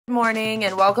Morning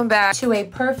and welcome back to a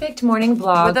perfect morning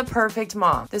vlog with a perfect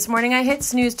mom. This morning I hit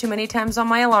snooze too many times on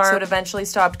my alarm, so it eventually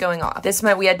stopped going off. This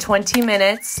meant we had 20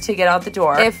 minutes to get out the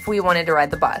door if we wanted to ride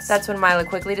the bus. That's when Mila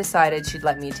quickly decided she'd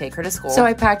let me take her to school. So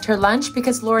I packed her lunch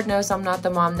because Lord knows I'm not the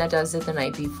mom that does it the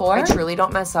night before. I truly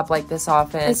don't mess up like this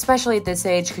often, especially at this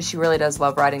age because she really does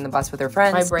love riding the bus with her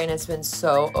friends. My brain has been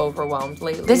so overwhelmed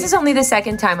lately. This is only the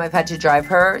second time I've had to drive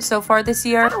her so far this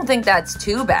year. I don't think that's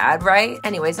too bad, right?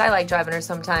 Anyways, I like driving her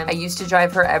sometimes. I used to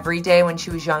drive her every day when she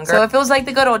was younger. So it feels like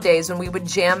the good old days when we would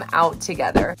jam out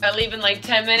together. I leave in like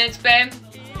 10 minutes, babe.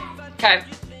 Okay.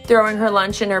 Throwing her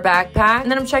lunch in her backpack, and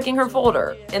then I'm checking her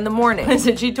folder in the morning.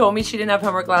 Since she told me she didn't have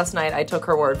homework last night, I took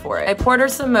her word for it. I poured her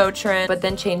some Motrin, but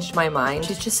then changed my mind.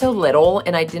 She's just so little,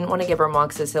 and I didn't want to give her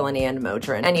Moxicillin and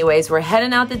Motrin. Anyways, we're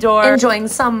heading out the door, enjoying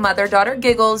some mother-daughter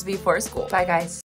giggles before school. Bye, guys.